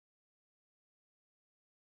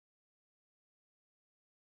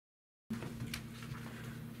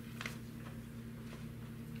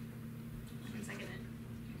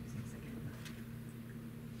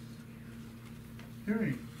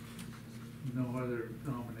Hearing no other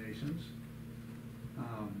nominations,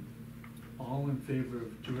 all in favor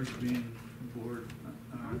of George being board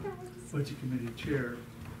budget committee chair,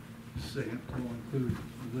 second will include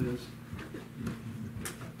Liz.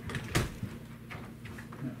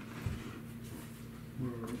 Yeah.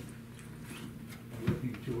 We're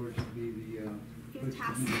looking at George to be the budget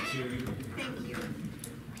committee chair. Thank you.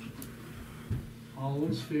 All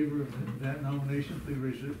those in favor of that nomination,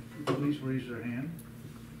 please raise your hand.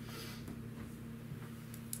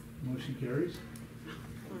 Motion carries.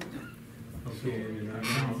 Okay,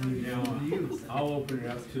 now I'll open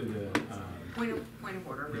it up to the Point of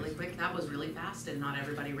order, really quick. That was really fast, and not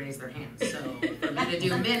everybody raised their hands. So for me to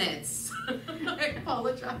do minutes, I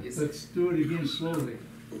apologize. Let's do it again slowly.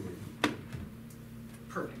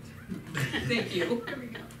 Perfect. Thank you. There we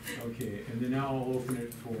go. Okay, and then now I'll open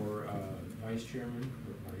it for vice chairman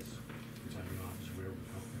or vice presiding officer, whatever we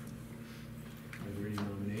call it. Are there any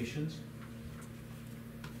nominations?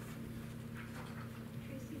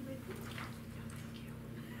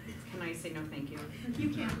 Can I say no thank you? You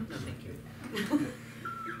can. No thank you.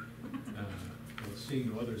 Well,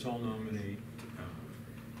 seeing no others, I'll nominate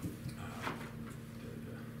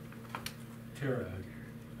Tara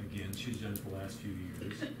again. She's done it the last few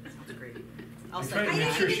years. Sounds great. I'll try to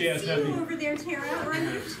make sure she has nothing. nothing. Over there,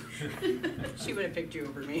 Tara. She would have picked you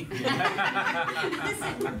over me.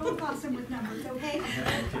 Listen, we're both awesome with numbers, okay?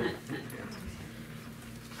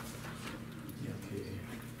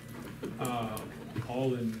 Okay.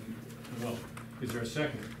 All in, well, is there a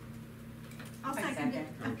second? I'll second it.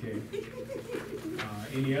 Okay.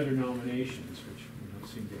 Any other nominations, which we don't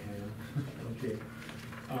seem to have? Okay.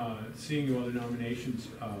 Seeing no other nominations,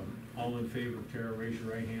 all in favor of Tara, raise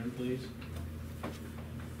your right hand, please.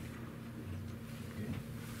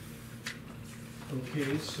 Okay.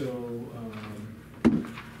 Okay, so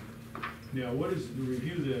now what is the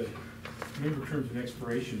review the member terms and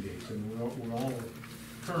expiration dates? And we're all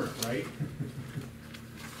current, right?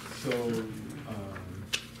 So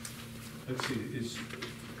let's see,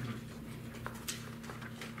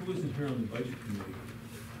 who isn't here on the budget committee?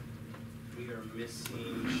 We are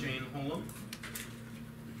missing Shane Holm.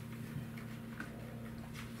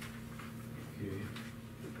 Okay.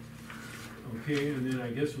 Okay, and then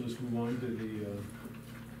I guess we'll just move on to the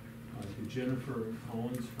Jennifer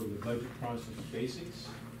Collins for the budget process basics.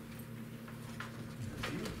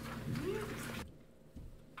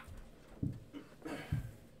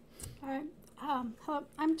 Hello,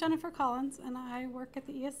 I'm Jennifer Collins, and I work at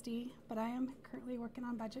the ESD, but I am currently working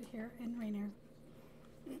on budget here in Rainier.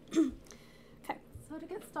 Okay, so to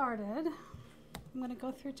get started, I'm going to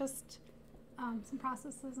go through just some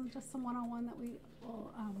processes and just some one-on-one that we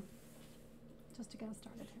will, just to get us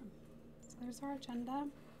started here. So there's our agenda.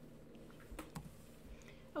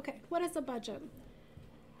 Okay, what is a budget?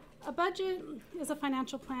 A budget is a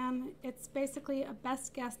financial plan. It's basically a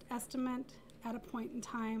best guess estimate at a point in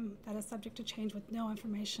time that is subject to change with no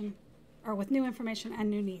information, or with new information and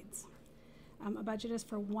new needs. A budget is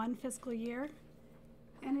for one fiscal year,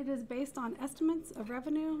 and it is based on estimates of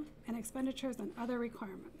revenue and expenditures and other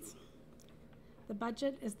requirements. The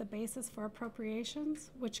budget is the basis for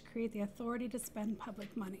appropriations, which create the authority to spend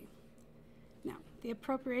public money. Now, the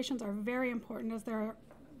appropriations are very important, as there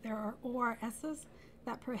are ORSs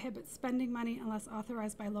that prohibit spending money unless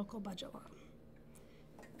authorized by local budget law.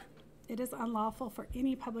 It is unlawful for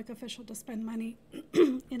any public official to spend money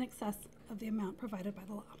in excess of the amount provided by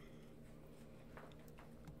the law.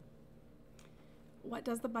 What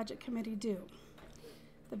does the budget committee do?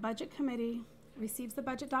 The budget committee receives the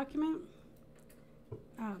budget document.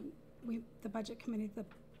 The budget committee,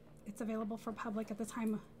 it's available for public at the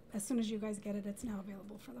time. As soon as you guys get it, it's now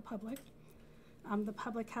available for the public. The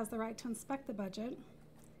public has the right to inspect the budget,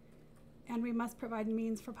 and we must provide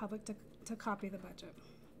means for public to copy the budget.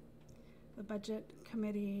 The budget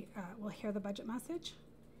committee will hear the budget message,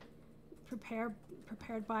 prepared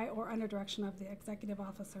by or under direction of the executive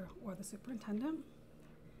officer or the superintendent.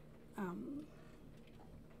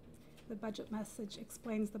 The budget message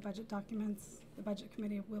explains the budget documents. The budget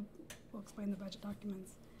committee will explain the budget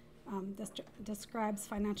documents. Describes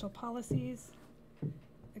financial policies,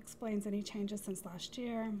 explains any changes since last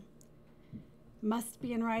year, must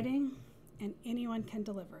be in writing, and anyone can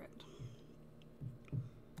deliver it.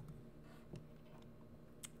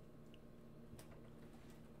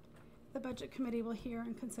 The budget committee will hear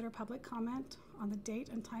and consider public comment on the date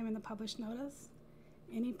and time in the published notice.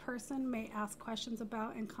 Any person may ask questions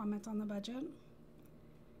about and comment on the budget.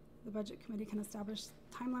 The budget committee can establish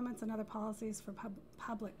time limits and other policies for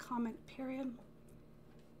public comment period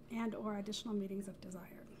and or additional meetings if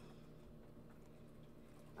desired.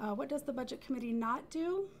 What does the budget committee not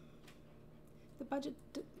do? The budget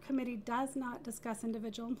committee does not discuss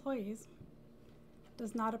individual employees,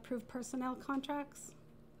 does not approve personnel contracts.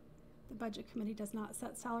 The budget committee does not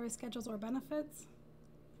set salary schedules or benefits.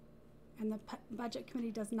 And the budget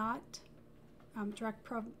committee does not direct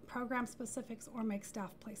program specifics or make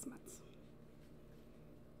staff placements.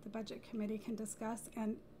 The budget committee can discuss,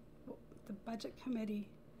 and the budget committee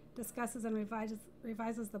discusses and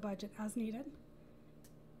revises the budget as needed.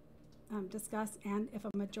 Discuss, and if a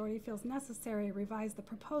majority feels necessary, revise the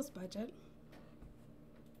proposed budget.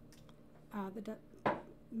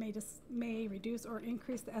 May reduce or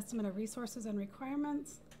increase the estimate of resources and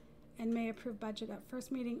requirements, and may approve budget at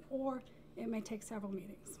first meeting, or it may take several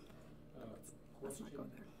meetings. Let's not go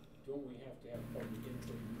there. Don't we have to have public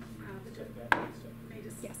input?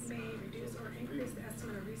 Yes. May reduce or increase the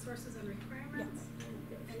estimate of resources and requirements,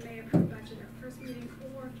 and may approve budget at first meeting,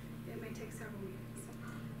 or it may take several meetings.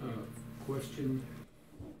 Question?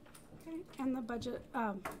 Okay, and the budget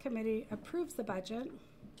committee approves the budget,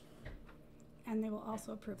 and they will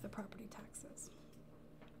also approve the property taxes.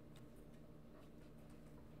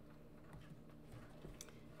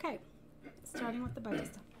 Okay, starting with the budget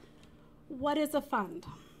stuff. What is a fund?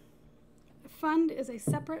 A fund is a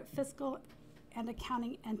separate fiscal and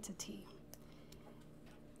accounting entity.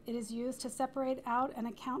 It is used to separate out and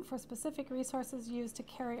account for specific resources used to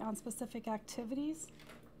carry on specific activities.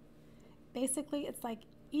 Basically, it's like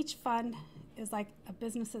each fund is like a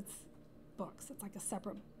business's books. It's like a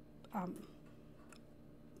separate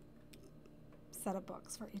set of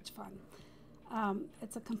books for each fund.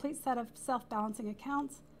 It's a complete set of self-balancing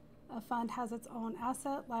accounts. A fund has its own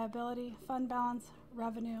asset, liability, fund balance,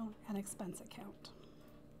 revenue, and expense account.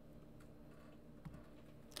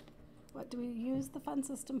 What do we use the fund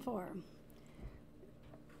system for?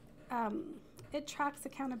 It tracks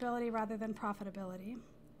accountability rather than profitability.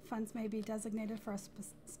 Funds may be designated for a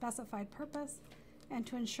specified purpose and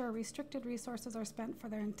to ensure restricted resources are spent for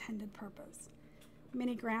their intended purpose.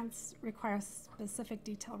 Many grants require specific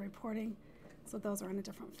detail reporting, so those are in a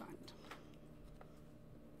different fund.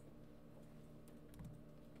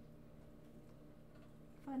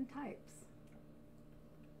 Fund types.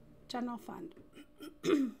 General fund.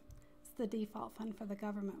 It's the default fund for the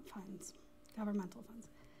governmental funds.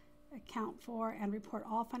 Account for and report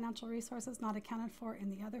all financial resources not accounted for in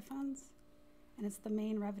the other funds. And it's the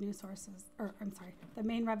main revenue sources, the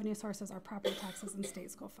main revenue sources are property taxes and state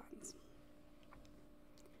school funds.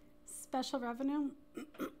 Special revenue,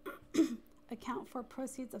 account for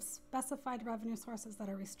proceeds of specified revenue sources that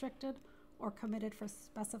are restricted or committed for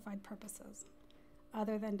specified purposes,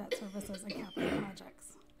 other than debt services and capital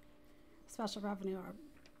projects. Special revenue are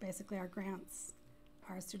basically our grants,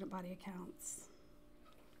 our student body accounts,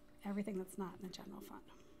 everything that's not in the general fund.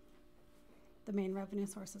 The main revenue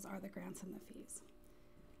sources are the grants and the fees.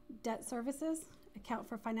 Debt services account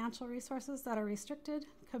for financial resources that are restricted,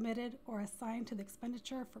 committed, or assigned to the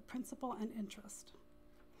expenditure for principal and interest.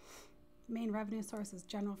 Main revenue source is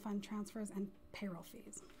general fund transfers and payroll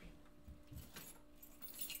fees.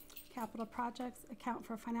 Capital projects account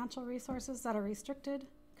for financial resources that are restricted,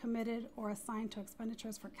 committed, or assigned to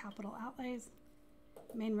expenditures for capital outlays.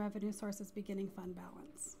 Main revenue source is beginning fund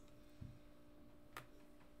balance.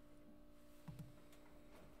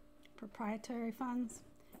 Proprietary funds,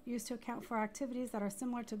 used to account for activities that are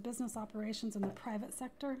similar to business operations in the private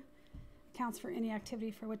sector, accounts for any activity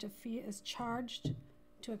for which a fee is charged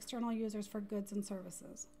to external users for goods and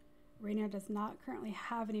services. Rainier does not currently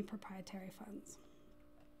have any proprietary funds.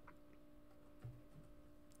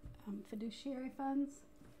 Fiduciary funds.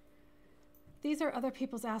 These are other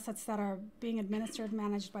people's assets that are being administered,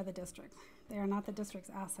 managed by the district. They are not the district's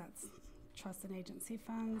assets. Trust and agency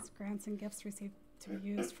funds, grants and gifts received to be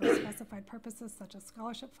used for specified purposes such as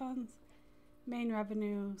scholarship funds. Main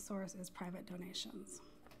revenue source is private donations.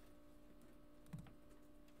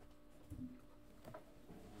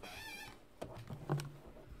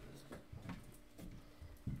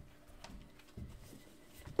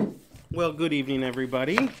 Well, good evening,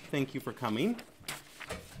 everybody. Thank you for coming.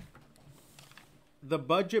 The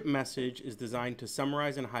budget message is designed to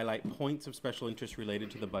summarize and highlight points of special interest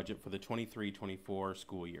related to the budget for the 23-24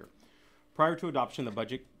 school year. Prior to adoption, the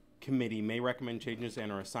budget committee may recommend changes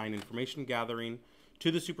and or assign information gathering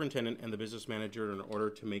to the superintendent and the business manager in order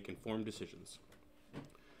to make informed decisions.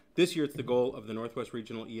 This year, it's the goal of the Northwest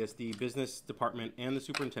Regional ESD Business Department and the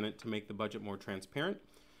superintendent to make the budget more transparent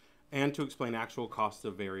and to explain actual costs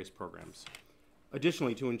of various programs.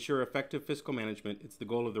 Additionally, to ensure effective fiscal management, it's the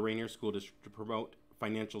goal of the Rainier School District to promote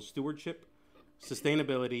financial stewardship,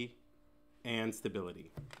 sustainability, and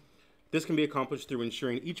stability. This can be accomplished through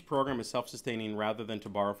ensuring each program is self-sustaining rather than to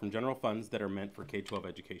borrow from general funds that are meant for K-12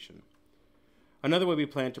 education. Another way we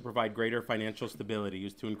plan to provide greater financial stability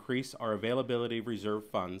is to increase our availability of reserve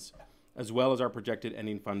funds as well as our projected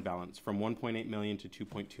ending fund balance from $1.8 million to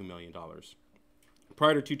 $2.2 million.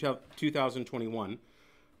 Prior to 2021,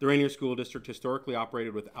 the Rainier School District historically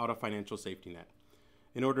operated without a financial safety net.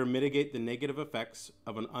 In order to mitigate the negative effects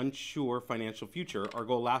of an unsure financial future, our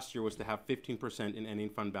goal last year was to have 15% in ending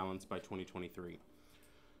fund balance by 2023.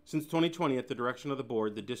 Since 2020, at the direction of the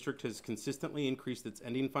board, the district has consistently increased its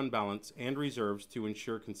ending fund balance and reserves to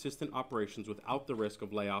ensure consistent operations without the risk of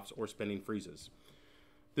layoffs or spending freezes.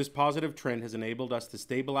 This positive trend has enabled us to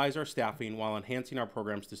stabilize our staffing while enhancing our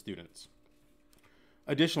programs to students.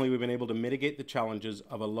 Additionally, we've been able to mitigate the challenges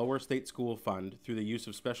of a lower state school fund through the use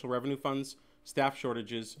of special revenue funds, staff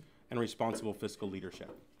shortages, and responsible fiscal leadership.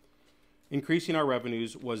 Increasing our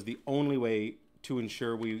revenues was the only way to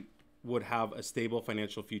ensure we would have a stable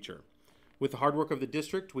financial future. With the hard work of the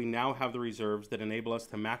district, we now have the reserves that enable us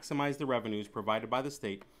to maximize the revenues provided by the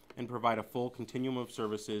state and provide a full continuum of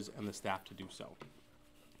services and the staff to do so.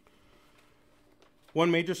 One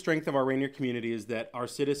major strength of our Rainier community is that our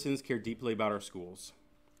citizens care deeply about our schools.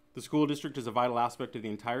 The school district is a vital aspect of the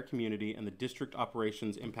entire community, and the district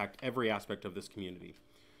operations impact every aspect of this community.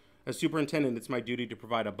 As superintendent, it's my duty to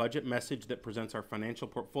provide a budget message that presents our financial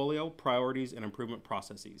portfolio, priorities, and improvement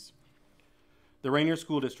processes. The Rainier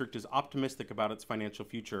School District is optimistic about its financial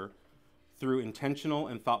future through intentional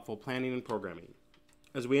and thoughtful planning and programming.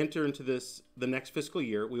 As we enter into the next fiscal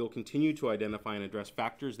year, we will continue to identify and address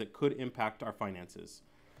factors that could impact our finances.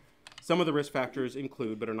 Some of the risk factors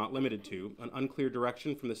include, but are not limited to, an unclear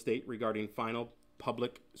direction from the state regarding final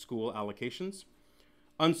public school allocations,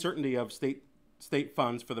 uncertainty of state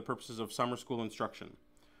funds for the purposes of summer school instruction,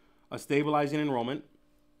 a stabilizing enrollment,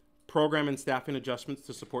 program and staffing adjustments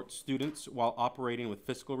to support students while operating with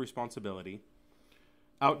fiscal responsibility,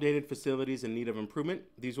 outdated facilities in need of improvement.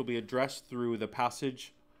 These will be addressed through the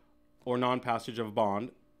passage or non-passage of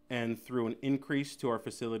bond and through an increase to our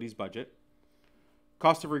facilities budget,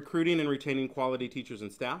 cost of recruiting and retaining quality teachers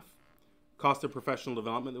and staff, cost of professional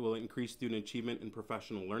development that will increase student achievement and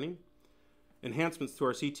professional learning, enhancements to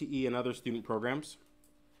our CTE and other student programs,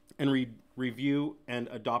 and review and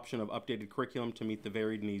adoption of updated curriculum to meet the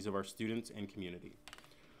varied needs of our students and community.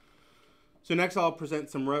 So next I'll present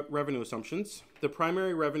some revenue assumptions. The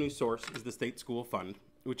primary revenue source is the state school fund,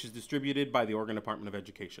 which is distributed by the Oregon Department of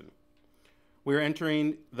Education. We are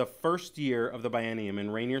entering the first year of the biennium,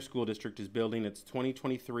 and Rainier School District is building its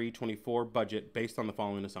 2023-24 budget based on the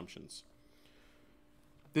following assumptions.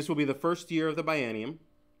 This will be the first year of the biennium,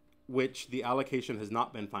 which the allocation has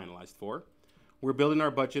not been finalized for. We're building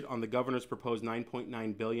our budget on the governor's proposed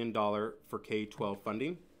 $9.9 billion for K-12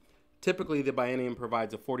 funding. Typically, the biennium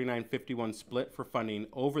provides a 49-51 split for funding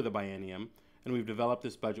over the biennium, and we've developed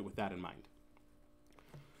this budget with that in mind.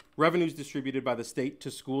 Revenues distributed by the state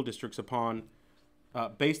to school districts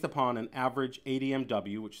based upon an average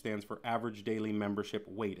ADMW, which stands for Average Daily Membership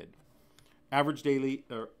Weighted. Average daily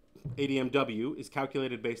ADMW is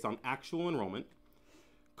calculated based on actual enrollment.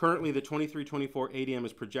 Currently, the 23-24 ADM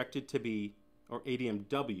is projected to be, or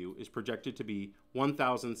ADMW is projected to be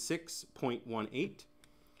 1,006.18.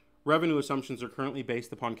 Revenue assumptions are currently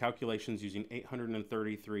based upon calculations using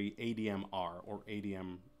 833 ADMR, or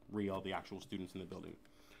ADM real, the actual students in the building.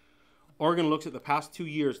 Oregon looks at the past 2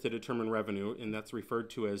 years to determine revenue, and that's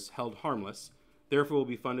referred to as held harmless. Therefore, will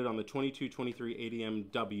be funded on the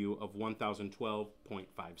 22-23 ADMW of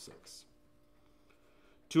 1,012.56.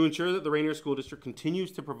 To ensure that the Rainier School District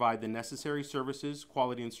continues to provide the necessary services,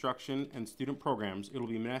 quality instruction, and student programs, it will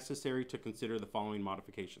be necessary to consider the following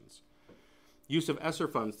modifications. Use of ESSER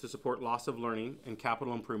funds to support loss of learning and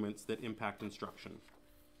capital improvements that impact instruction.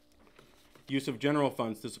 Use of general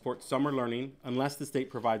funds to support summer learning unless the state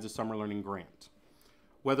provides a summer learning grant.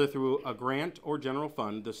 Whether through a grant or general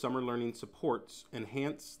fund, the summer learning supports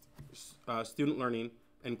enhanced student learning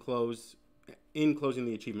and closing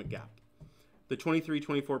the achievement gap. The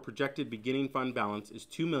 23-24 projected beginning fund balance is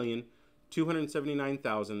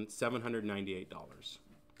 $2,279,798.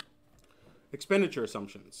 Expenditure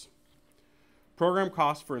assumptions. Program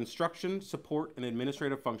costs for instruction, support, and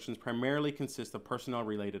administrative functions primarily consist of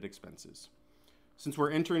personnel-related expenses. Since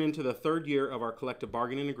we're entering into the third year of our collective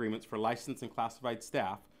bargaining agreements for licensed and classified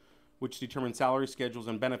staff, which determine salary schedules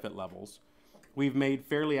and benefit levels, we've made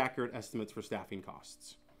fairly accurate estimates for staffing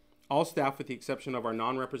costs. All staff, with the exception of our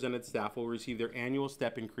non-represented staff, will receive their annual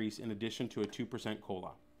step increase in addition to a 2%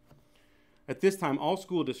 COLA. At this time, all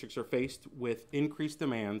school districts are faced with increased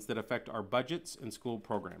demands that affect our budgets and school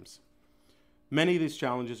programs. Many of these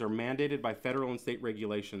challenges are mandated by federal and state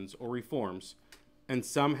regulations or reforms, and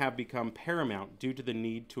some have become paramount due to the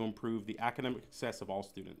need to improve the academic success of all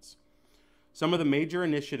students. Some of the major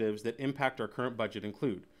initiatives that impact our current budget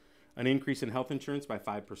include an increase in health insurance by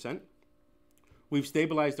 5%. We've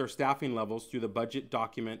stabilized our staffing levels through the budget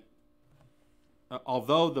document,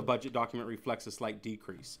 although the budget document reflects a slight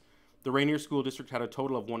decrease. The Rainier School District had a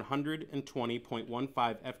total of 120.15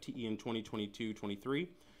 FTE in 2022-23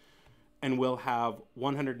 and will have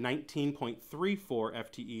 119.34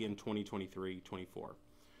 FTE in 2023-24.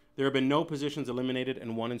 There have been no positions eliminated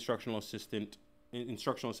and one instructional assistant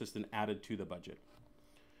added to the budget.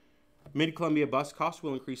 Mid-Columbia bus costs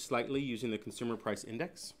will increase slightly using the Consumer Price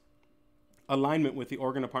Index. Alignment with the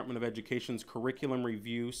Oregon Department of Education's curriculum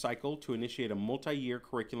review cycle to initiate a multi-year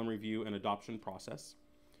curriculum review and adoption process.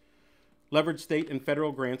 Leverage state and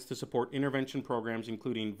federal grants to support intervention programs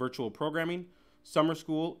including virtual programming, summer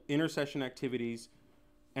school, intersession activities,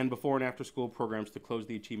 and before and after school programs to close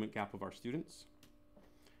the achievement gap of our students.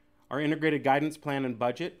 Our integrated guidance plan and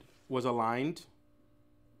budget was aligned.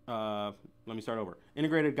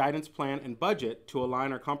 Integrated guidance plan and budget to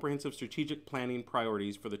align our comprehensive strategic planning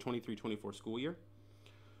priorities for the 23-24 school year.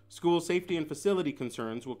 School safety and facility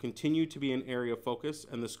concerns will continue to be an area of focus,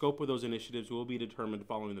 and the scope of those initiatives will be determined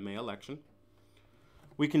following the May election.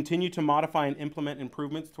 We continue to modify and implement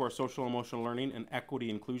improvements to our social emotional learning and equity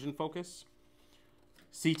inclusion focus.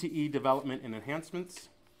 CTE development and enhancements.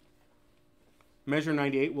 Measure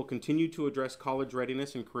 98 will continue to address college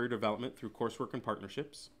readiness and career development through coursework and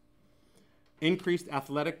partnerships. Increased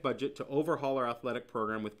athletic budget to overhaul our athletic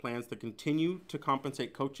program with plans to continue to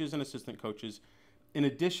compensate coaches and assistant coaches, in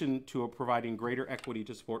addition to providing greater equity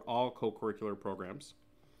to support all co-curricular programs.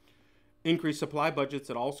 Increase supply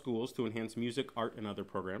budgets at all schools to enhance music, art, and other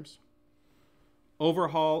programs.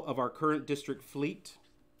 Overhaul of our current district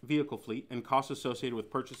vehicle fleet, and costs associated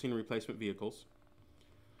with purchasing replacement vehicles.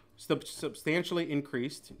 Substantially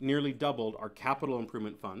increased, nearly doubled our capital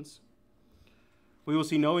improvement funds. We will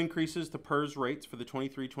see no increases to PERS rates for the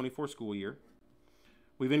 23-24 school year.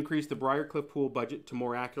 We've increased the Briarcliff Pool budget to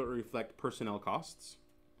more accurately reflect personnel costs.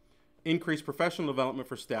 Increased professional development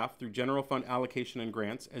for staff through general fund allocation and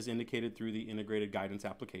grants as indicated through the integrated guidance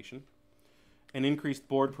application. And increased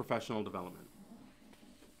board professional development.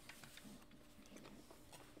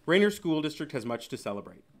 Rainier School District has much to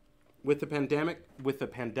celebrate. With the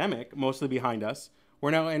pandemic mostly behind us,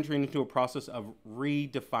 we're now entering into a process of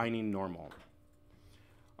redefining normal.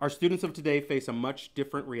 Our students of today face a much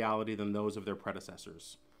different reality than those of their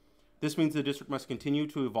predecessors. This means the district must continue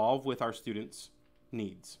to evolve with our students'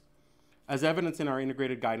 needs. As evidenced in our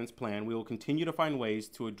integrated guidance plan, we will continue to find ways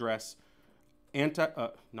to address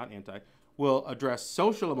address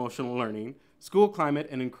social emotional learning, school climate,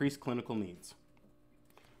 and increased clinical needs.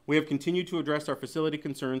 We have continued to address our facility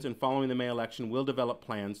concerns, and following the May election, we'll develop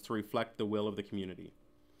plans to reflect the will of the community.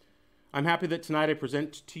 I'm happy that tonight I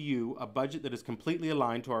present to you a budget that is completely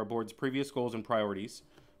aligned to our board's previous goals and priorities.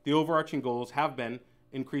 The overarching goals have been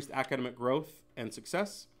increased academic growth and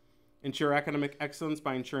success, ensure academic excellence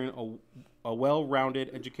by ensuring a well-rounded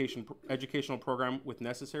educational program with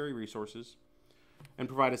necessary resources, and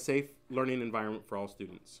provide a safe learning environment for all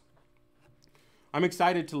students. I'm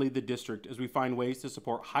excited to lead the district as we find ways to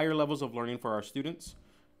support higher levels of learning for our students,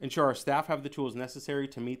 ensure our staff have the tools necessary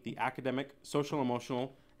to meet the academic, social,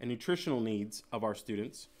 emotional, and nutritional needs of our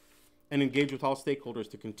students, and engage with all stakeholders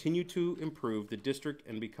to continue to improve the district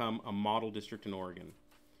and become a model district in Oregon.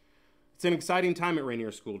 It's an exciting time at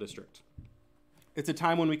Rainier School District. It's a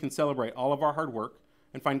time when we can celebrate all of our hard work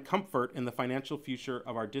and find comfort in the financial future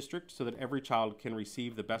of our district so that every child can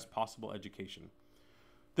receive the best possible education.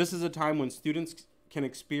 This is a time when students can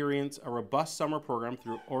experience a robust summer program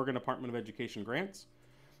through Oregon Department of Education grants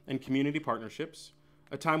and community partnerships,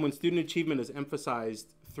 a time when student achievement is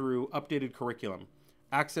emphasized through updated curriculum,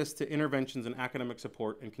 access to interventions and academic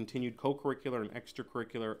support, and continued co-curricular and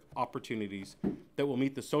extracurricular opportunities that will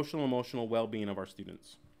meet the social and emotional well-being of our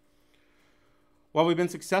students. While we've been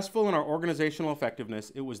successful in our organizational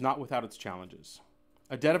effectiveness, it was not without its challenges.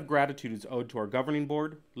 A debt of gratitude is owed to our governing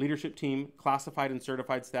board, leadership team, classified and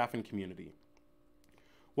certified staff, and community.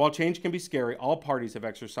 While change can be scary, all parties have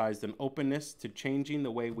exercised an openness to changing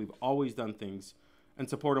the way we've always done things and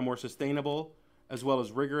support a more sustainable, as well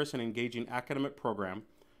as rigorous and engaging academic program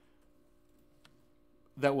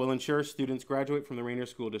that will ensure students graduate from the Rainier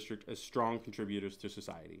School District as strong contributors to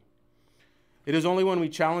society. It is only when we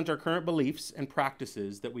challenge our current beliefs and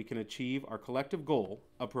practices that we can achieve our collective goal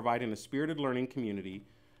of providing a spirited learning community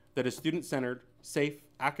that is student-centered, safe,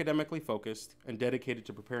 academically focused, and dedicated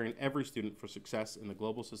to preparing every student for success in the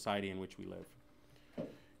global society in which we live.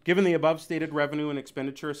 Given the above stated revenue and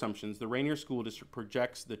expenditure assumptions, the Rainier School District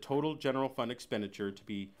projects the total general fund expenditure to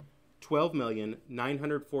be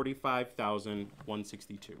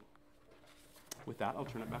 $12,945,162. With that, I'll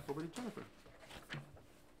turn it back over to Jennifer.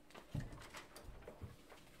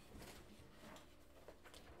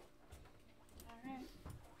 All right.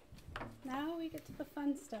 Now we get to the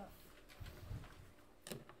fun stuff.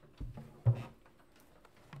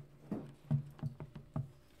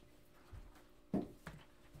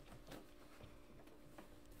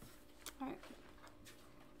 All right.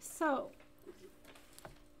 So,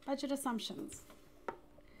 budget assumptions.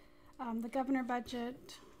 The governor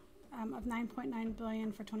budget of $9.9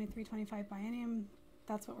 billion for 23-25 biennium.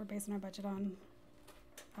 That's what we're basing our budget on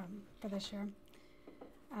for this year.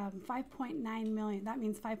 5.9 million. That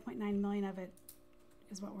means 5.9 million of it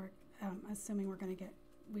is what we're assuming we're going to get.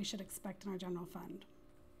 We should expect in our general fund.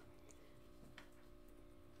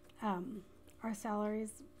 Our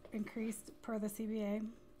salaries increased per the CBA.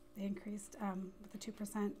 They increased with a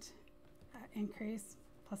 2% increase,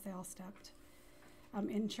 plus they all stepped.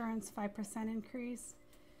 Insurance 5% increase,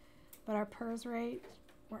 but our PERS rate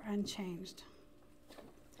were unchanged.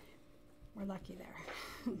 We're lucky there.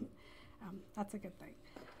 That's a good thing.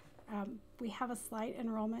 We have a slight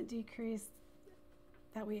enrollment decrease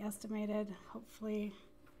that we estimated. Hopefully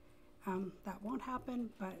that won't happen,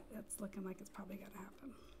 but it's looking like it's probably going to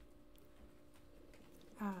happen.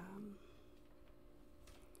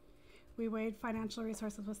 We weighed financial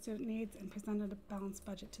resources with student needs and presented a balanced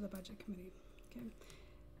budget to the budget committee. Okay.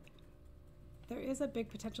 There is a big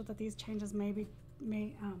potential that these changes that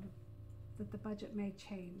the budget may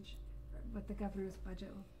change with the governor's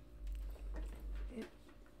budget.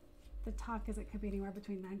 The talk is it could be anywhere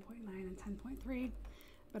between 9.9 and 10.3,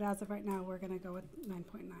 but as of right now, we're going to go with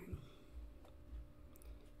 9.9.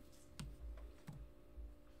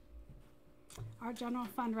 Our general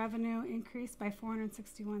fund revenue increased by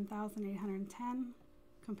 $461,810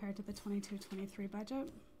 compared to the 22-23 budget.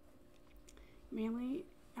 Mainly,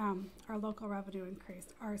 our local revenue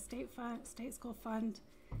increased. Our state school fund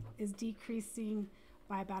is decreasing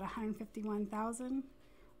by about $151,000,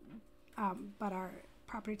 but our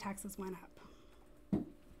property taxes went up,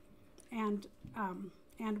 and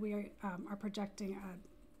we are projecting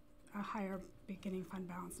a higher beginning fund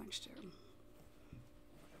balance next year.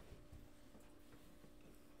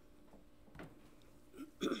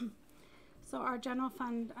 So our general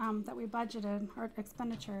fund that we budgeted, our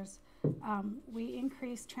expenditures, we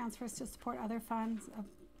increased transfers to support other funds.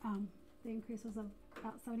 The increase was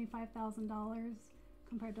about $75,000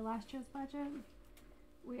 compared to last year's budget.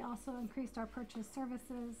 We also increased our purchase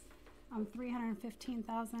services,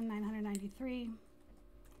 $315,993.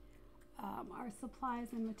 Our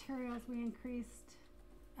supplies and materials, we increased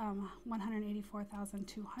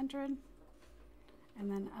 $184,200,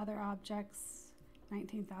 and then other objects,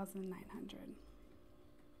 $19,900.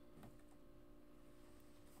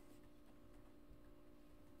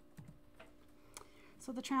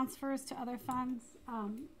 So the transfers to other funds,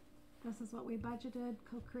 this is what we budgeted.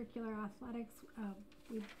 Co-curricular athletics,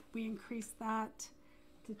 we increased that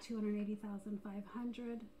to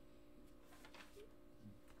 $280,500.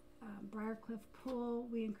 Briarcliff Pool,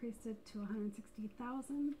 we increased it to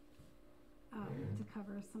 $160,000 to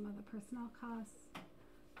cover some of the personnel costs.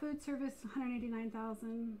 Food service,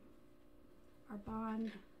 $189,000. Our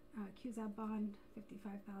bond, QZAB bond,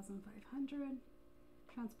 $55,500.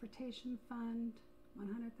 Transportation fund,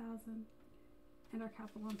 $100,000. And our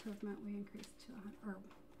capital improvement, we increased to,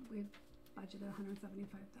 we budgeted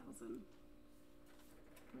 $175,000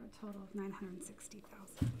 for a total of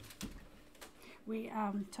 $960,000. We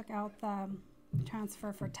took out the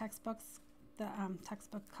transfer for textbooks. The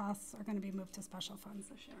textbook costs are going to be moved to special funds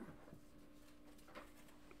this year.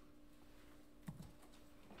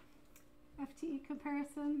 FTE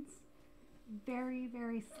comparisons, very,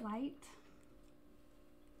 very slight.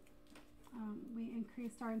 We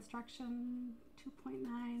increased our instruction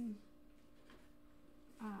 2.9,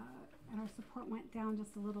 and our support went down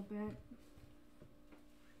just a little bit.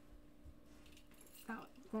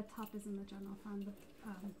 The top is in the general fund.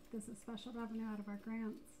 This is special revenue out of our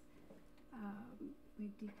grants. We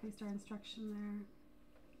decreased our instruction there,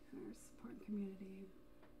 and our support and community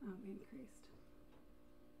increased.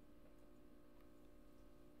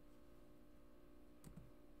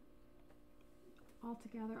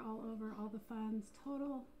 Altogether, all over, all the funds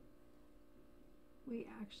total, we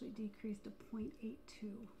actually decreased to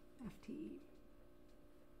 0.82 FTE.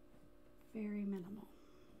 Very minimal.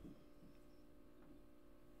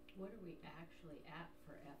 What are we actually at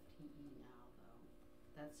for FTE now,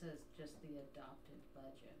 though? That says just the adopted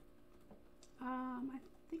budget.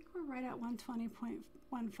 think we're right at 120.15.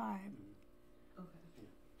 Okay.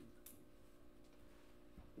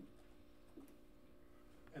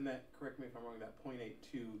 And that, correct me if I'm wrong, that 0.82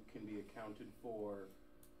 can be accounted for,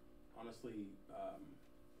 honestly,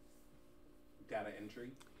 data entry?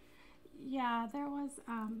 Yeah, there was,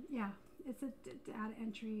 yeah, it's a data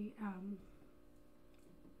entry,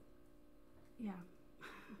 yeah.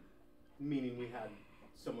 Meaning we had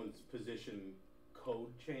someone's position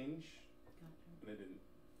code change, Gotcha. and it didn't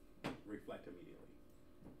reflect immediately.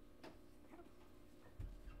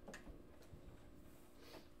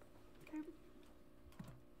 Okay.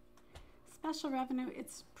 Special revenue,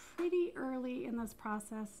 it's pretty early in this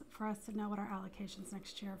process for us to know what our allocations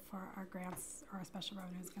next year for our grants or our special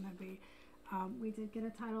revenue is going to be. We did get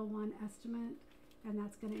a Title I estimate, and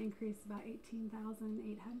that's going to increase about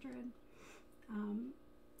 18,800.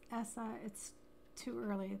 ESSA, it's too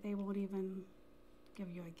early. They won't even give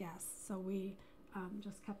you a guess. So we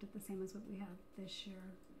just kept it the same as what we had this year.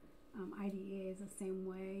 IDEA is the same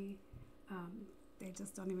way. They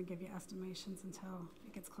just don't even give you estimations until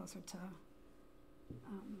it gets closer to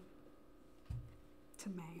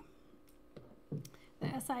May.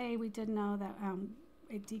 The SIA, we did know that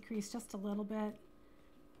it decreased just a little bit,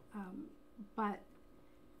 but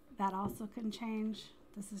that also can change.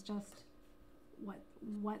 This is just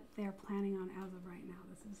what they're planning on as of right now.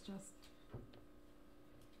 This is just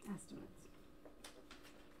estimates.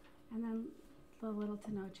 And then the little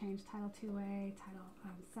to no change, Title IIA, Title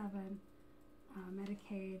VII,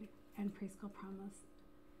 Medicaid, and preschool promise.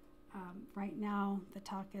 Right now, the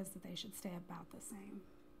talk is that they should stay about the same.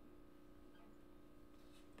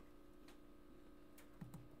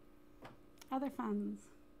 Other funds,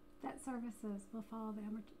 debt services will follow the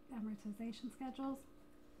amortization schedules.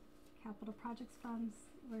 Capital projects funds,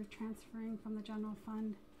 we're transferring from the general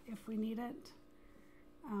fund if we need it.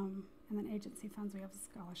 And then agency funds, we have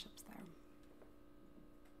scholarships there.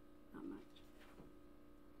 Not much.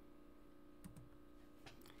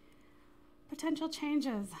 Potential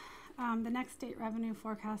changes. The next state revenue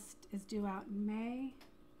forecast is due out in May.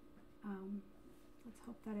 Let's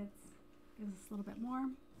hope that it gives us a little bit more,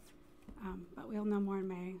 but we'll know more in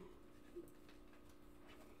May.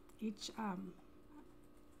 Each $100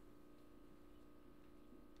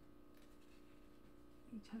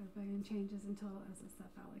 billion changes until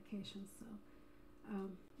SSF allocation, so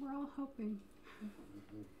we're all hoping.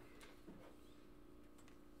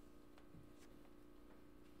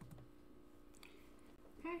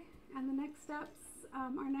 Okay, and the next steps,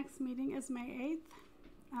 our next meeting is May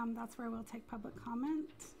 8th. That's where we'll take public comment.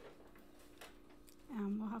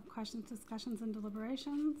 We'll have questions, discussions, and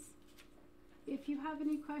deliberations. If you have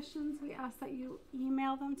any questions, we ask that you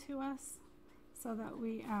email them to us so that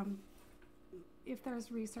we, if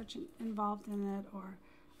there's research involved in it, or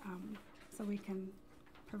so we can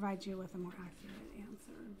provide you with a more accurate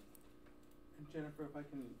answer. And Jennifer, if I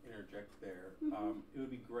can interject there, it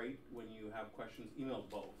would be great when you have questions, email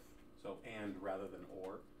both. So and rather than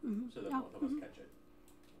or, so that both of us catch it.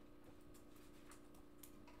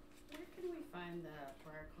 Where can we find the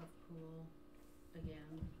Briarcliff pool again?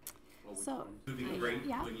 Well, So it would be great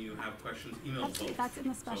yeah. when you have questions, email That's, both. that's in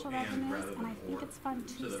the special So revenues, rather and I than think or, it's Fund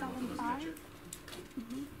so that both of us catch 275. it.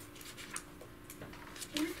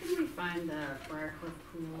 Where can we find the Briarcliff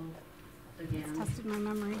pool again? Tested my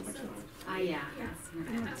memory. Yeah. It's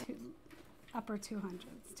in the upper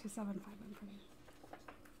 200s, 275, I'm pretty sure.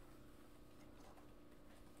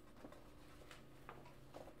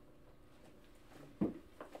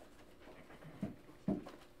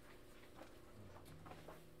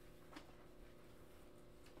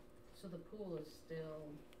 So the pool is still,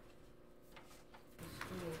 the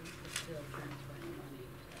school is still transferring money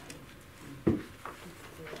to.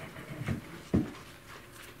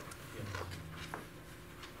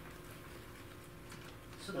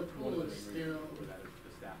 So the One of pool the is main still, reasons for that is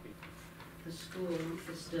the staffing. the school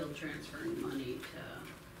is still transferring money to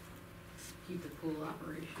keep the pool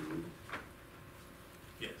operational.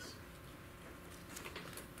 Yes.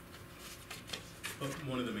 But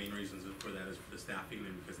one of the main reasons for that is for the staffing,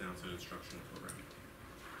 and because now it's an instructional program.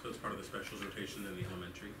 So it's part of the specials rotation in the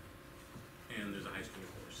elementary, and there's a high school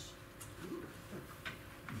course. Is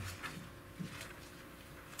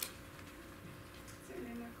there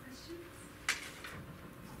any more questions?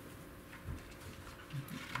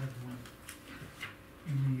 I have one.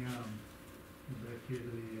 In the, back here to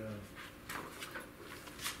the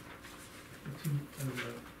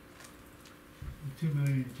 $2,200,000,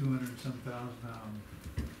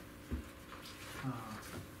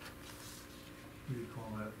 what do you call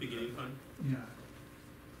that? Beginning fund? Yeah.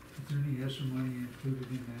 Is there any ESSER money included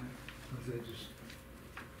in that? Or is that just,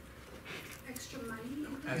 Extra money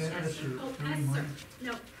ESSER Oh, earning money?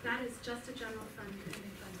 No, that is just a general fund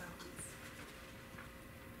ending fund balance.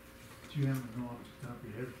 Do you happen to know off the top of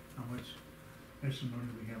your head how much extra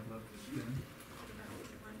money we have left to spend? About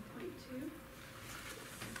 1.2.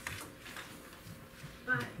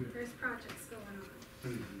 But there's projects going on,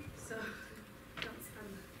 so don't spend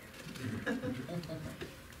that.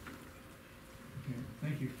 Okay,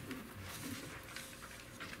 thank you.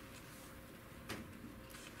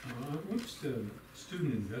 What's the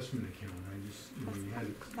student investment account? I just, you had.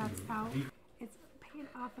 That's out. It's paid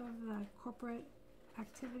off of the corporate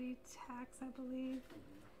activity tax, I believe.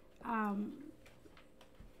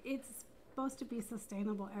 It's supposed to be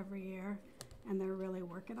sustainable every year, and they're really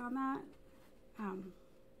working on that.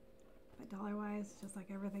 But dollar-wise, just like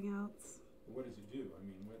everything else. What does it do? I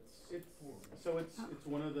mean, what's? It's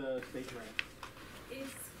one of the state grants.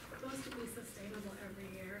 It's supposed to be sustainable every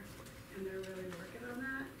year, and they're really working on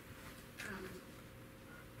that.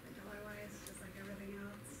 But dollar-wise, just like everything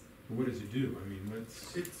else. What does it do? I mean,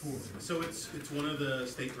 what's it for? So it's one of the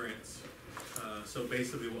state grants. So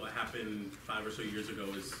basically what happened 5 or so years ago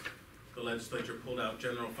is the legislature pulled out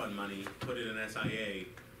general fund money, put it in SIA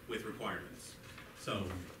with requirements. So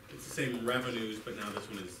it's the same revenues, but now this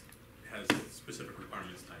one has specific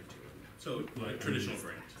requirements tied to it. So like traditional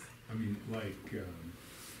grant. I mean, like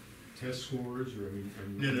test scores, or I mean.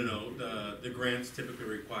 No. The grants typically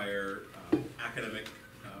require academic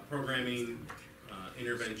programming,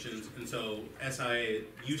 interventions, and so SIA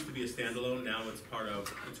used to be a standalone. Now it's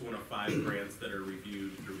one of 5 grants that are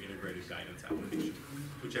reviewed through integrated guidance application,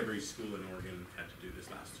 which every school in Oregon had to do this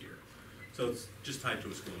last year. So it's just tied to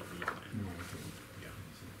a school from the time. No, okay.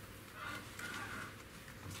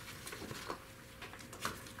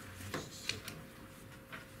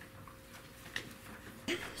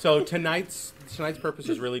 So tonight's purpose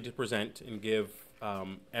is really to present and give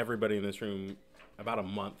everybody in this room about a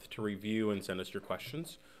month to review and send us your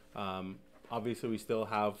questions. Obviously, we still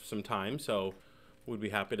have some time, so we'd be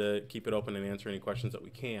happy to keep it open and answer any questions that we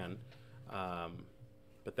can.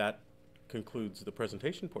 But that concludes the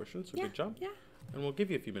presentation portion, so good job. Yeah. And we'll give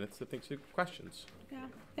you a few minutes to think through questions. Yeah.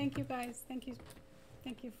 Thank you, guys. Thank you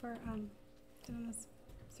for doing this,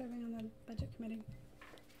 serving on the budget committee.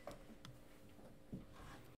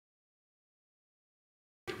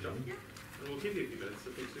 Yeah. And we'll give you a few minutes to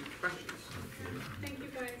think through questions. Thank you,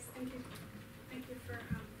 guys. Thank you for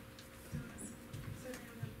doing this, serving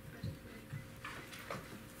on the budget committee.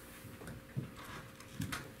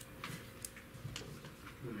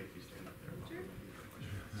 We'll make you stand up there.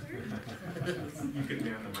 Sure. You can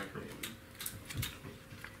man the microphone.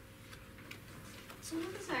 So what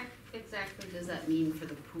exactly does that mean for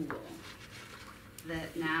the pool?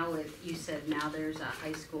 That now you said now there's a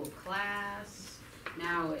high school class,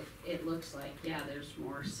 now it looks like, yeah, there's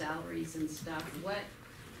more salaries and stuff. What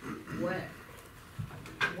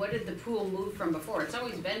did the pool move from before? It's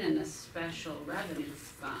always been in a special revenue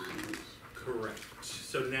fund. Correct.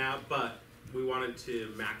 So now, but we wanted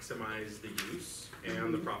to maximize the use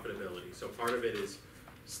and the profitability. So part of it is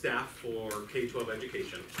staff for K-12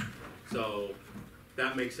 education. So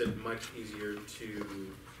that makes it much easier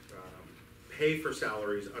to pay for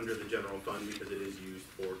salaries under the general fund because it is used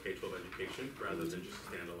for K-12 education rather than just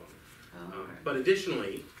standalone. Oh, okay. But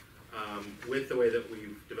additionally, with the way that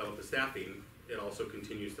we've developed the staffing, it also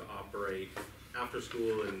continues to operate after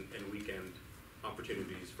school and weekend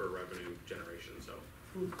opportunities for revenue generation. So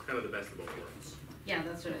kind of the best of both worlds. Yeah,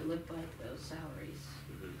 that's what it looked like, those salaries.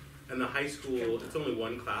 Mm-hmm. And the high school, it's only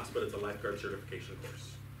one class, but it's a lifeguard certification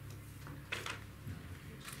course.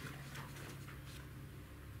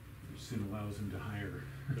 Which then allows them to hire.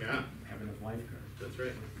 Yeah. Have enough lifeguards. That's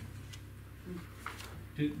right.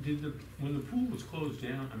 When the pool was closed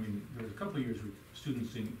down, I mean, there was a couple of years where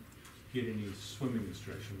students didn't get any swimming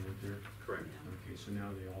instruction, weren't there? Correct. Okay, so now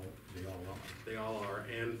they all are. They all are,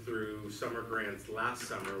 and through summer grants last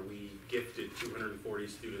summer, we gifted 240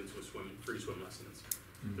 students with free swim lessons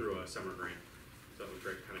through a summer grant. So it was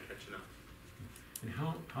great kind of catching up. And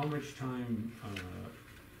how much time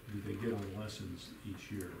do they get on lessons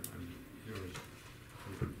each year? I mean,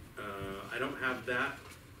 I don't have that,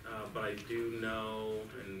 but I do know,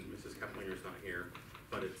 and Mrs. Keplinger's not here,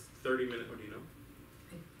 but it's 30 minutes, what do you know?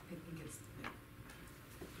 I think it's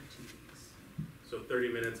for 2 weeks. So 30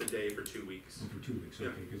 minutes a day for 2 weeks. Oh, for 2 weeks, Yeah.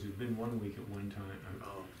 okay, because there's been 1 week at one time.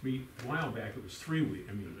 Oh. I mean, a while back it was 3 weeks.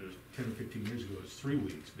 I mean, Mhm. 10 or 15 years ago it was 3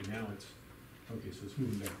 weeks, but now it's, okay, so it's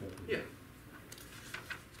moving back up. Yeah.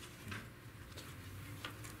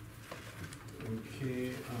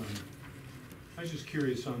 Okay, I was just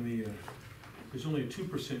curious on the, there's only a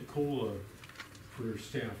 2% COLA for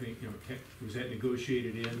staffing, was that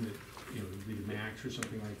negotiated in that you know, be the max or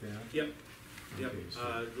something like that? Yep. Yep. Okay,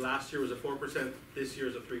 so- Last year was a 4%. This year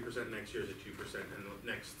is a 3%. Next year is a 2%. And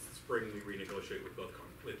next spring we renegotiate with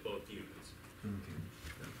both unions. Okay,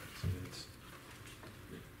 so that's,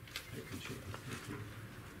 that could change.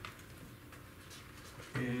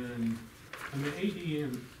 Okay. And on the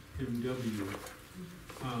ADMW,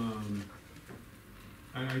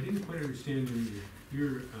 I didn't quite understand in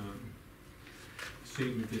your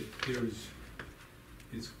statement that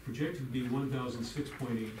it's projected to be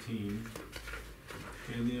 1,006.18,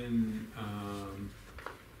 and then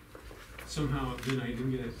somehow, then I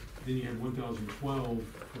didn't get it, then you had 1,012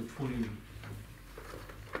 for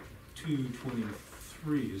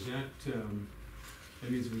 22-23. Is that, that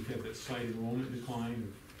means we've had that slight enrollment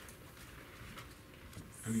decline?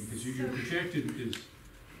 I mean, because your projected is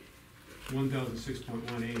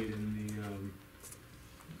 1,006.18, and the,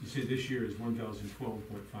 you said this year is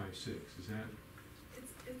 1,012.56, is that?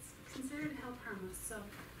 It's considered health harmless, so,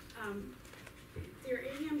 your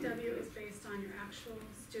ADMW is based on your actual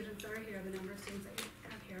students that are here, the number of students that you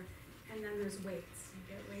have here, and then there's weights, you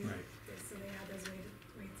get weights, Right. so they add those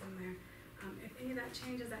weights in there. If any of that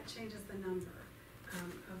changes the number,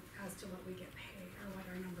 as to what we get paid, or what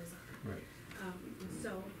our numbers are. Right.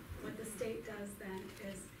 So what the state does then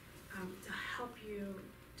is, to help you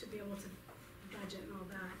to be able to budget and all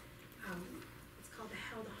that, it's called the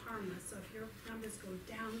held harmless. So if your numbers go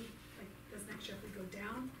down, like this next year, if we go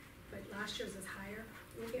down, but last year's is higher,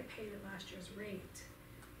 we'll get paid at last year's rate,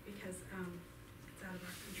 because it's out of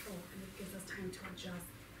our control, and it gives us time to adjust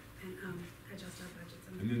and adjust our budgets.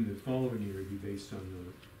 And then the following year would be based on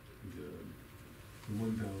the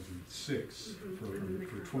 1,006 for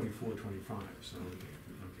 24, 25, so, okay.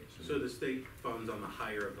 So the state funds on the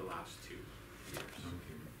higher of the last 2 years.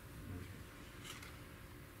 Okay.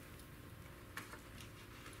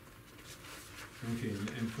 Okay,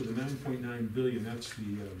 and for the 9.9 billion, that's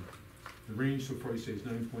the range so far you say is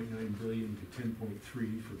 9.9 billion to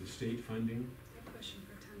 10.3 for the state funding? We're pushing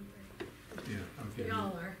for 10.3. Yeah, okay. We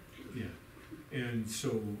all are. Yeah, and so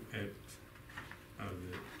at,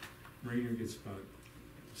 the Rainier gets about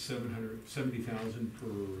 770,000 per,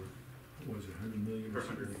 what was it, 100 million or Per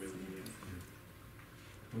something? 100 million.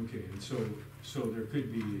 Yeah. Okay, and so there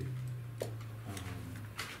could be,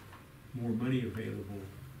 more money available,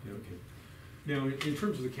 yeah, okay. Now, in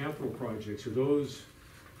terms of the capital projects, are those,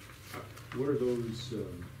 what are those,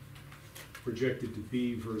 projected to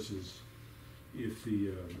be versus if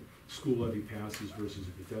the, school levy passes versus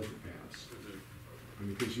if it doesn't pass? I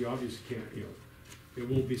mean, because you obviously can't, you know, it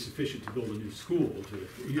won't be sufficient to build a new school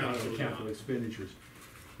to, out of the capital expenditures.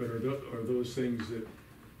 But are those things that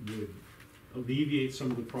would alleviate some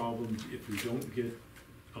of the problems if we don't get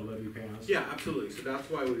a levy passed? Yeah, absolutely. So that's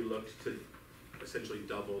why we looked to essentially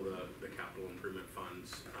double the capital improvement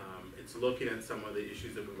funds. It's looking at some of the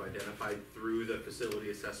issues that we've identified through the facility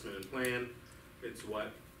assessment and plan. It's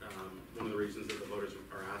what, one of the reasons that the voters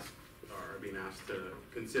are being asked to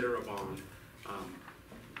consider a bond.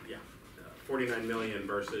 49 million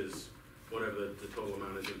versus whatever the total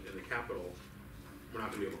amount is in the capital. We're not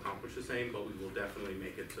gonna be able to accomplish the same, but we will definitely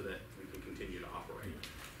make it so that we can continue to operate.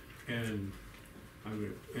 And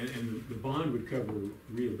and the bond would cover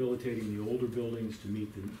rehabilitating the older buildings to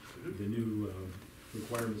meet the new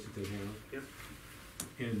requirements that they have. Yep.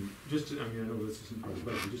 And just, I mean, I know this isn't part of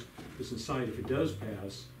the budget, just this aside, if it does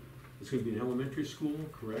pass, it's gonna be an elementary school,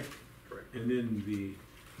 correct? Correct. And then the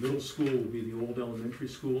middle school will be the old elementary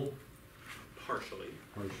school? Partially.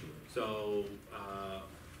 Partially. So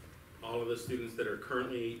all of the students that are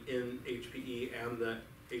currently in HPE and the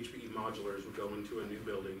HPE modulars would go into a new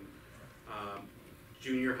building.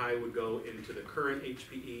 Junior high would go into the current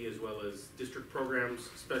HPE as well as district programs,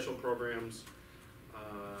 special programs.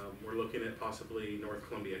 We're looking at possibly North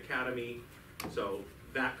Columbia Academy. So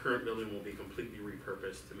that current building will be completely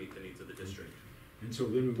repurposed to meet the needs of the district. And so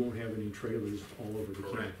then we won't have any trailers all over the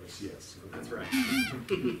Correct. campus, yes. That's right.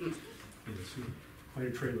 Yes, quite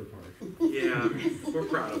a trailer park. Yeah, we're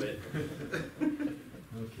proud of it.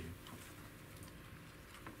 Okay.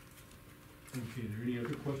 Okay, are there any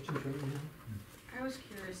other questions right now? I was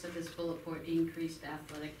curious if this bullet point increased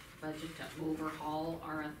athletic budget to overhaul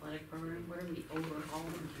our athletic program. What are we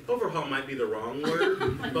overhauling? Overhaul might be the wrong word,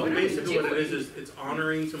 but basically what it is it's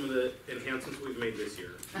honoring some of the enhancements we've made this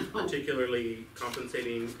year, particularly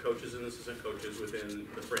compensating coaches and assistant coaches within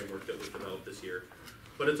the framework that we've developed this year.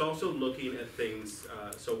 But it's also looking at things,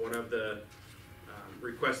 so one of the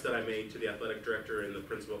requests that I made to the athletic director and the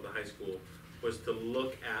principal of the high school was to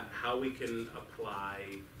look at how we can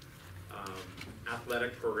apply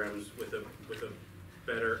athletic programs with a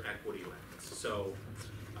better equity lens. So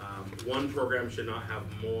One program should not have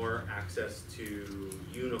more access to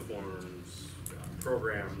uniforms,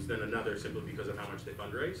 programs than another simply because of how much they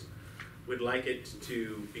fundraise. We'd like it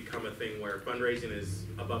to become a thing where fundraising is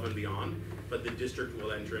above and beyond, but the district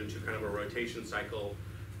will enter into kind of a rotation cycle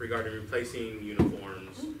regarding replacing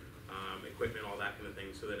uniforms, equipment, all that kind of thing,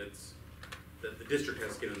 so that that the district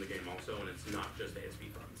has skin in the game also, and it's not just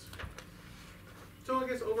ASB funds. So I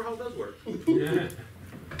guess overhaul does work. Yeah.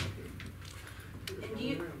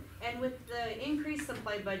 And with the increased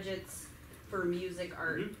supply budgets for music,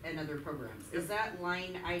 art, and other programs, is that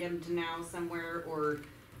line itemed now somewhere, or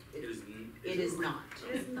It is. it is not?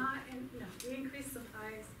 It is not, no, we increased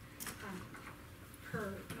supplies,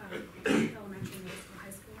 per, elementary, middle school,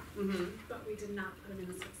 high school, Mm-hmm. but we did not put them in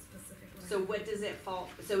a specific line. So what does it fall,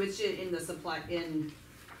 so it's just in the supply,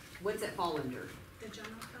 what's it fall under? The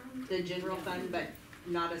general fund? The general fund, but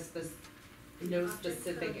not no Object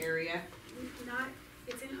specific code. area? Not,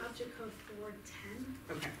 it's in object code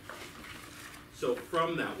 410. Okay. So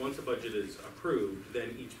from that, once a budget is approved,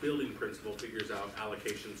 then each building principal figures out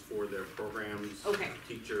allocations for their programs, Okay.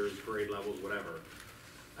 teachers, grade levels, whatever,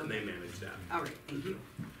 and they manage that. All right, thank you.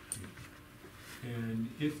 And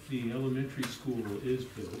if the elementary school is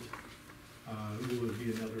built, will there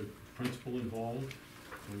be another principal involved?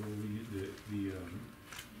 Or will the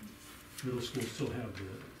middle school still have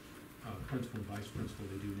the principal and vice principal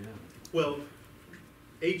they do now? Well,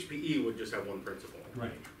 HPE would just have one principal.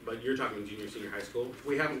 Right. But you're talking junior, senior high school.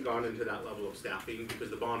 We haven't gone into that level of staffing because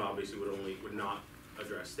the bond obviously would not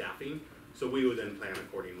address staffing. So we would then plan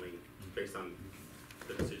accordingly based on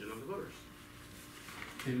the decision of the voters.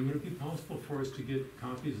 And would it be possible for us to get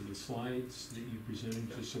copies of the slides that you presented,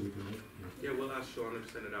 just so we can look? Yeah, we'll ask Shauna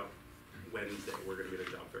to send it out Wednesday. We're gonna get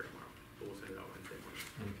a job fair tomorrow, but we'll send it out Wednesday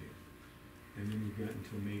morning Okay. And then you've got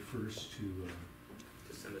until May 1st to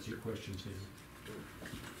to send us your your questions in.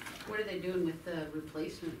 What are they doing with the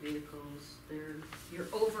replacement vehicles? You're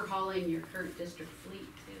overhauling your current district fleet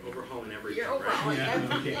too. overhauling everything, You're right? overhauling Yeah,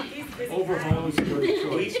 everything. okay. He's busy Overhaul is packing. a great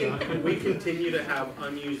choice. We continue to have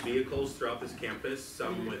unused vehicles throughout this campus,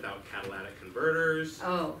 some without catalytic converters.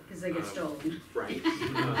 Oh, because they get stolen. Right.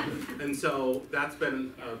 And so that's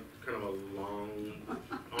been a kind of a long,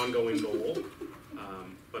 ongoing goal,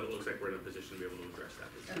 but it looks like we're in a position to be able to address that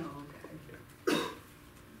this year. Oh, okay.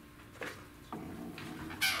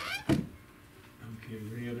 Okay, are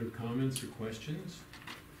there any other comments or questions?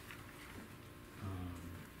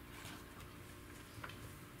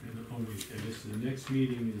 And, oh wait, I guess the next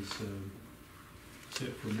meeting is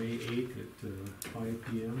set for May 8th at 5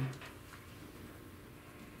 p.m.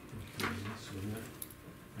 Okay, so that,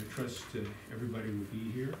 I trust everybody will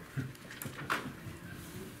be here.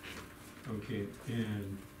 Okay,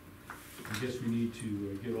 and I guess we need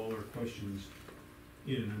to get all our questions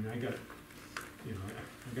in, and I got,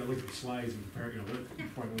 I got to look at the slides and compare,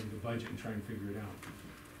 before I go into the budget and try and figure it out.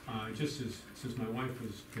 Just since my wife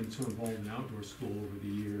has been so involved in outdoor school over the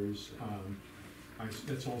years,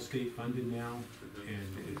 that's all state funded now, and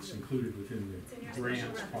it's included within It's in your the grants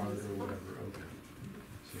special part or reference. whatever, okay.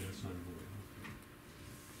 So that's not a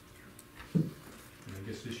void. And I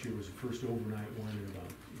guess this year was the first overnight one in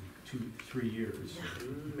about 2-3 years. So,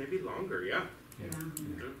 Maybe longer, yeah. yeah.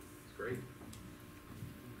 Yeah, it's great.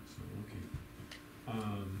 So, okay.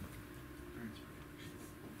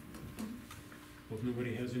 Well, if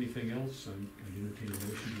nobody has anything else, I'd entertain a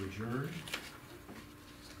motion to adjourn.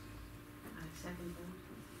 I second that.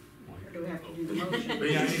 Why? Or do we have to do the motion?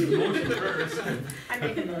 Yeah, I need a motion first. I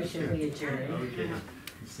make a motion, we adjourn. Okay,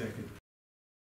 second.